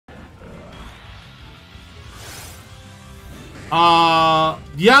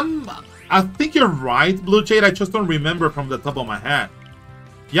Yeah, I think you're right, Blue Jade. I just don't remember from the top of my head.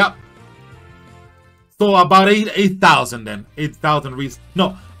 Yep. So about 8,000 then. 8,000 reads.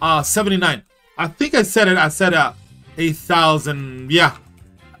 No, 79. I think I said it. I said 8,000. Yeah.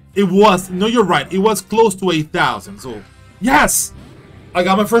 It was. No, you're right. It was close to 8,000. So, yes! I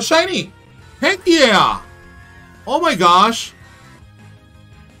got my first shiny. Heck yeah! Oh my gosh.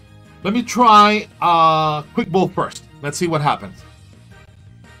 Let me try Quick Ball first. Let's see what happens.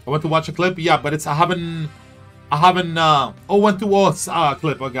 I went to watch a clip. Yeah, but it's I haven't oh, went to watch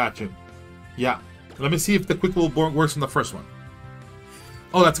clip. I got you. Yeah. Let me see if the Quick Ball works on the first one.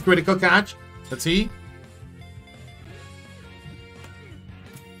 Oh, that's a critical catch. Let's see.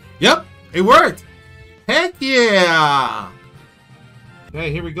 Yep, it worked. Heck yeah.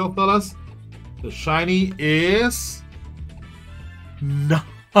 Okay, here we go, fellas. The shiny is naughty.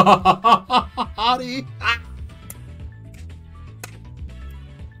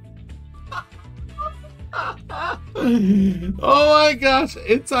 Oh my gosh,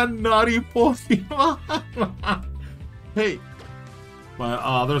 it's a naughty Pokemon. Hey, my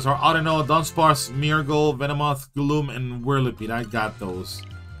others are Audino, Dunsparce, Miracle, Venomoth, Gloom, and Whirlipede. I got those.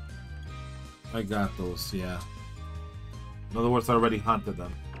 Yeah. In other words, I already hunted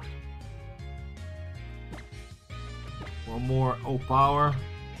them. One more O-Power.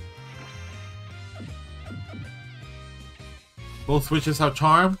 Both switches have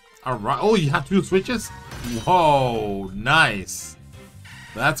charm. Alright. Oh, you have 2 switches? Whoa, nice.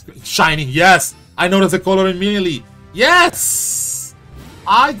 That's good. Shiny, yes! I noticed the color immediately. Yes!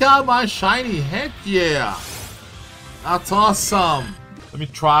 I got my shiny. Heck yeah! That's awesome. Let me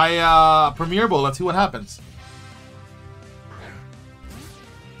try Premier Ball. Let's see what happens.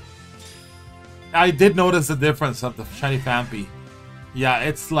 I did notice the difference of the shiny Phamphy. Yeah,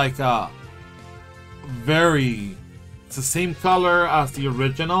 it's like very... It's the same color as the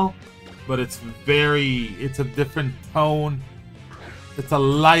original, but it's a different tone. It's a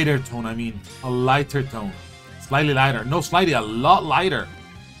lighter tone, I mean. A lighter tone. Slightly lighter. No, slightly, a lot lighter.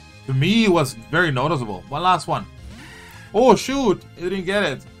 To me, it was very noticeable. One last one. Oh, shoot! It didn't get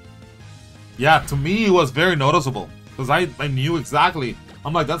it. Yeah, to me, it was very noticeable. Because I knew exactly.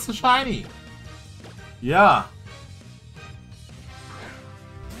 I'm like, that's a shiny. Yeah.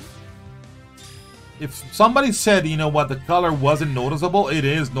 If somebody said, you know what, the color wasn't noticeable, it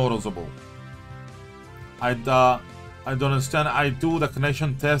is noticeable. I don't understand. I do the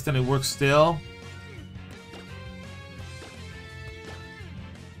connection test and it works still.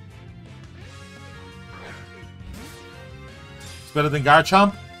 It's better than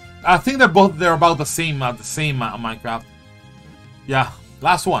Garchomp. I think they're about the same Minecraft. Yeah,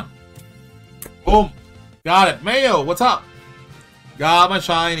 last one. Boom. Got it. Mayo, what's up? Got my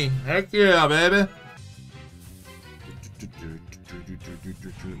shiny. Heck yeah, baby.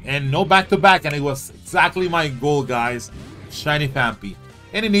 And no back-to-back, and it was exactly my goal, guys. Shiny Phamphy.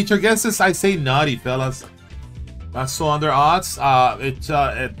 Any nature guesses? I say naughty, fellas. That's so under odds.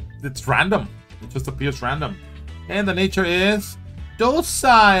 It's random. It just appears random. And the nature is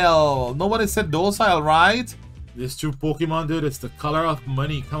docile. Nobody said docile, right? These 2 Pokemon, dude, it's the color of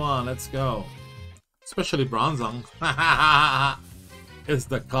money. Come on, let's go. Especially Bronzong. It's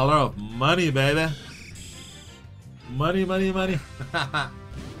the color of money, baby. Money, money, money.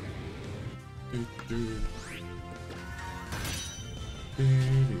 You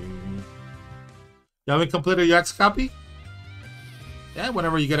haven't completed your X copy? Yeah,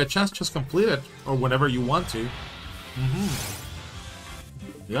 whenever you get a chance, just complete it. Or whenever you want to.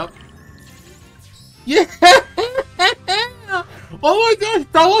 Yep. Yeah! Oh my gosh,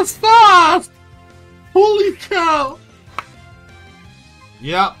 that was fast! Holy cow!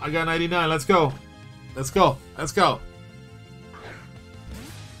 Yeah, I got 99. Let's go. Let's go. Let's go.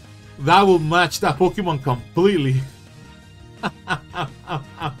 That will match that Pokemon completely.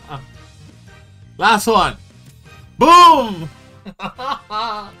 Last one. Boom!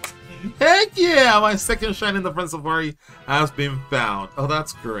 Heck yeah! My second shine in the Friend Safari has been found. Oh,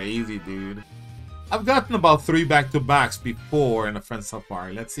 that's crazy, dude. I've gotten about 3 back-to-backs before in the Friend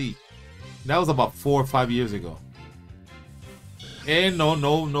Safari. Let's see. That was about 4 or 5 years ago. And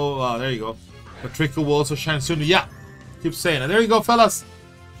no, there you go. The Trickle will also shine soon. Yeah, keep saying it. There you go, fellas.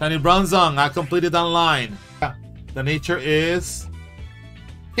 Shiny Bronzong. I completed online. The nature is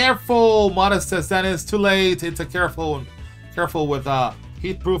careful. Modest says that is too late. It's a careful with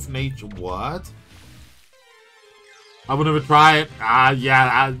heat-proof nature. What? I would never try it.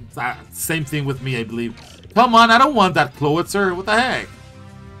 Yeah, same thing with me, I believe. Come on, I don't want that Clotzer. What the heck?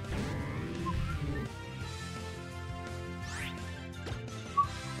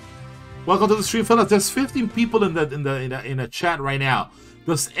 Welcome to the stream, fellas. There's 15 people in the chat right now.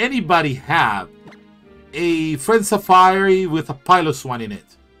 Does anybody have a Friend Safari with a Pilot Swan in it?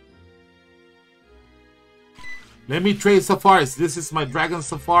 Let me trade safaris. This is my Dragon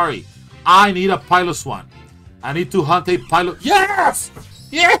Safari. I need a Pilot Swan. I need to hunt a Pilot. Yes!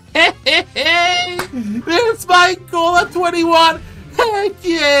 Yeah! It's my goal at 21. Heck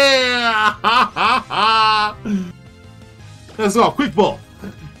yeah! Let's go. Quick ball.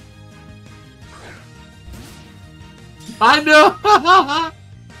 I know!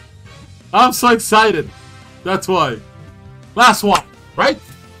 I'm so excited. That's why. Last one, right?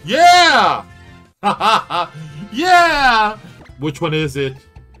 Yeah! Yeah! Which one is it?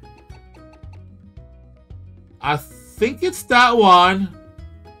 I think it's that one.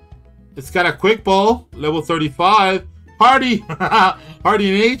 It's got a quick ball, level 35. Hardy!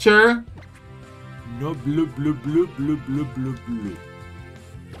 Hardy nature. No blue, blue, blue, blue, blue, blue, blue.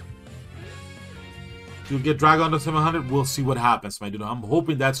 You'll get dragged under 700. We'll see what happens, my dude. I'm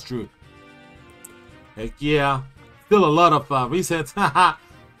hoping that's true. Heck yeah. Still a lot of resets.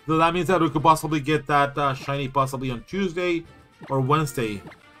 So that means that we could possibly get that shiny possibly on Tuesday or Wednesday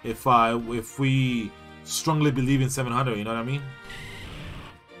if we strongly believe in 700, you know what I mean?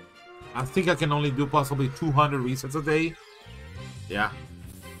 I think I can only do possibly 200 resets a day. Yeah.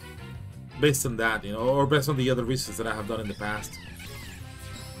 Based on that, you know, or based on the other resets that I have done in the past.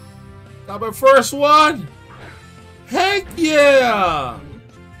 Got my first one! Heck yeah!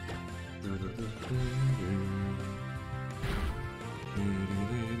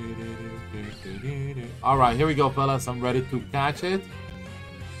 Alright, here we go, fellas. I'm ready to catch it.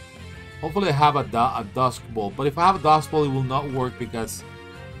 Hopefully I have a Dusk Ball. But if I have a Dusk Ball, it will not work because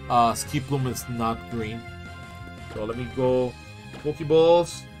Skiploom is not green. So let me go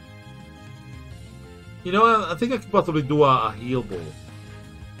Pokeballs. You know what? I think I could possibly do a Heal Ball.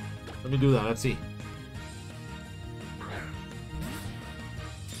 Let me do that. Let's see.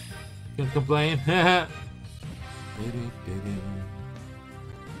 Can't complain.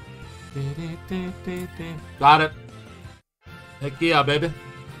 Got it. Heck yeah, baby.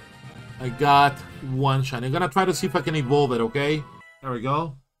 I got one shiny. I'm gonna try to see if I can evolve it, okay? There we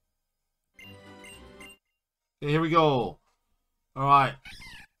go. Okay, here we go. Alright.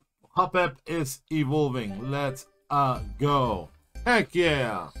 Hoppep is evolving. Let's go. Heck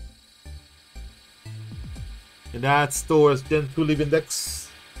yeah. And that stores Gen 2 Live Index.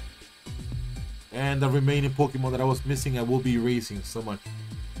 And the remaining Pokemon that I was missing, I will be erasing so much.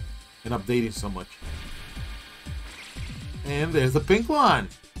 And updating so much. And there's the pink one.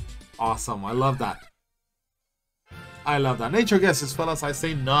 Awesome. I love that. I love that. Nature guesses, fellas. I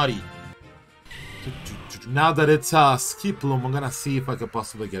say naughty. Now that it's Skiploom, I'm gonna see if I could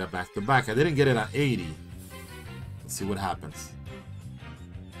possibly get it back to back. I didn't get it at 80. Let's see what happens.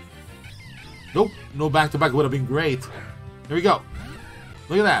 Nope, no back to back would have been great. Here we go.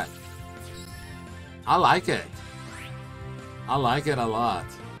 Look at that. I like it. I like it a lot.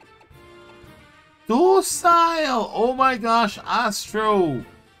 Docile! Oh my gosh, Astro!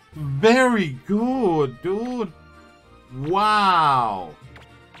 Very good, dude. Wow.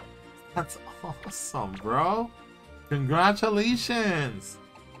 That's awesome, bro. Congratulations.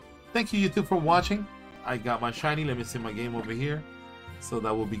 Thank you, YouTube, for watching. I got my shiny. Let me see my game over here. So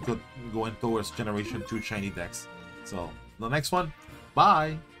that will be good going towards Generation 2 shiny decks. So, the next one.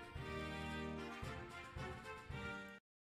 Bye.